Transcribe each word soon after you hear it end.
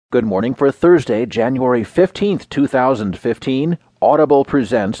Good morning for Thursday, January 15th, 2015. Audible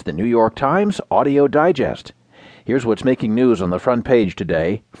presents the New York Times Audio Digest. Here's what's making news on the front page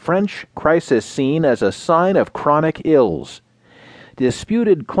today. French crisis seen as a sign of chronic ills.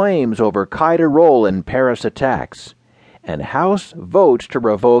 Disputed claims over Qaeda role in Paris attacks. And House votes to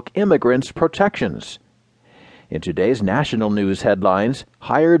revoke immigrants' protections. In today's national news headlines,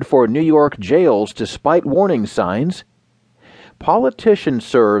 hired for New York jails despite warning signs. Politician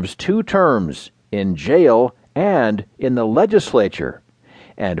serves 2 terms, in jail and in the legislature,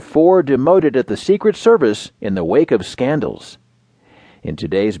 and 4 demoted at the Secret Service in the wake of scandals. In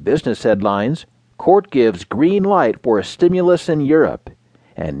today's business headlines, court gives green light for a stimulus in Europe,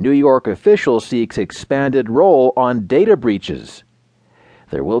 and New York official seeks expanded role on data breaches.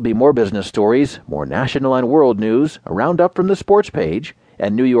 There will be more business stories, more national and world news, a roundup from the sports page,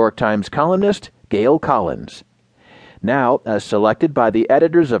 and New York Times columnist Gail Collins. Now, as selected by the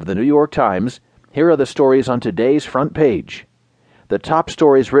editors of the New York Times, here are the stories on today's front page. The top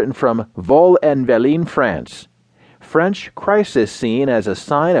stories written from Vol en Velin, France. French crisis seen as a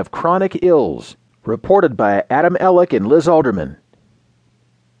sign of chronic ills. Reported by Adam Ellick and Liz Alderman.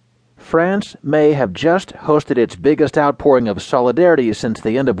 France may have just hosted its biggest outpouring of solidarity since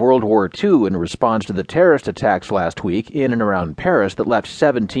the end of World War II in response to the terrorist attacks last week in and around Paris that left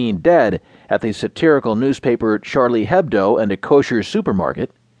 17 dead at the satirical newspaper Charlie Hebdo and a kosher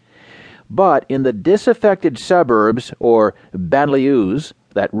supermarket. But in the disaffected suburbs, or banlieues,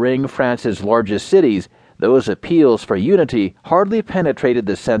 that ring France's largest cities, those appeals for unity hardly penetrated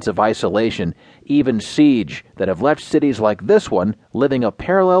the sense of isolation, even siege, that have left cities like this one living a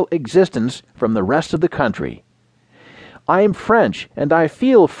parallel existence from the rest of the country. "I'm French, and I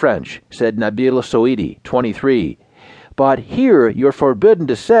feel French," said Nabil Soidi, 23. "But here you're forbidden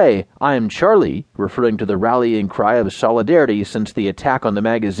to say, 'I'm Charlie,'" referring to the rallying cry of solidarity since the attack on the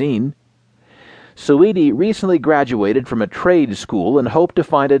magazine. Soidi recently graduated from a trade school and hoped to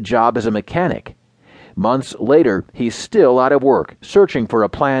find a job as a mechanic. Months later, he's still out of work, searching for a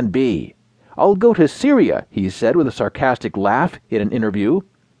plan B. "I'll go to Syria," he said with a sarcastic laugh in an interview.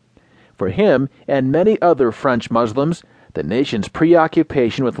 For him and many other French Muslims, the nation's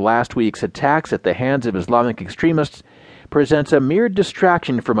preoccupation with last week's attacks at the hands of Islamic extremists presents a mere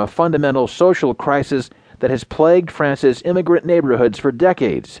distraction from a fundamental social crisis that has plagued France's immigrant neighborhoods for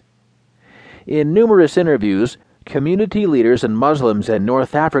decades. In numerous interviews, community leaders and Muslims and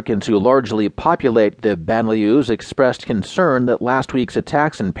North Africans who largely populate the banlieues expressed concern that last week's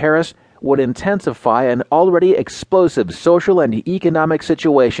attacks in Paris would intensify an already explosive social and economic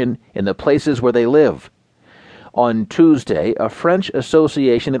situation in the places where they live. On Tuesday, a French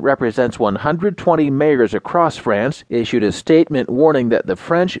association that represents 120 mayors across France issued a statement warning that the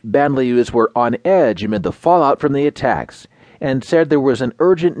French banlieues were on edge amid the fallout from the attacks, and said there was an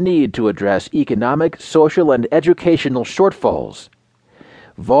urgent need to address economic, social, and educational shortfalls.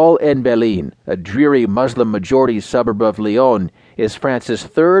 Vol en Velin, a dreary Muslim-majority suburb of Lyon, is France's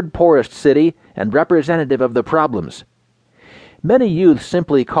 3rd poorest city and representative of the problems. Many youth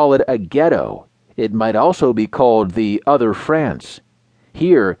simply call it a ghetto. It might also be called the other France.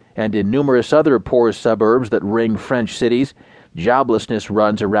 Here, and in numerous other poor suburbs that ring French cities, joblessness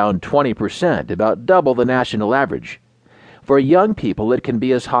runs around 20%, about double the national average. For young people, it can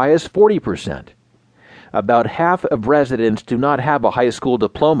be as high as 40%. About half of residents do not have a high school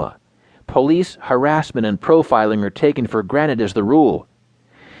diploma. Police harassment and profiling are taken for granted as the rule.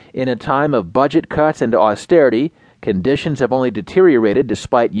 In a time of budget cuts and austerity, conditions have only deteriorated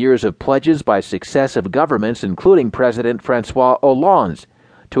despite years of pledges by successive governments, including President François Hollande's,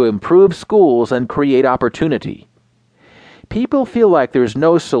 to improve schools and create opportunity. People feel like there's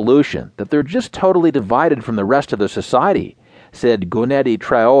no solution, that they're just totally divided from the rest of the society, said Gonedi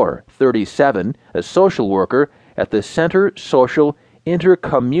Traor, 37, a social worker at the Centre Social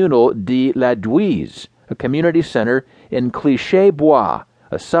Intercommunal de la Douise, a community center in Clichy-Bois,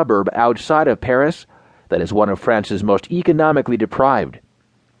 a suburb outside of Paris that is one of France's most economically deprived.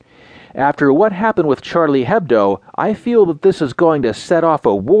 "After what happened with Charlie Hebdo, I feel that this is going to set off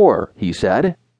a war," he said.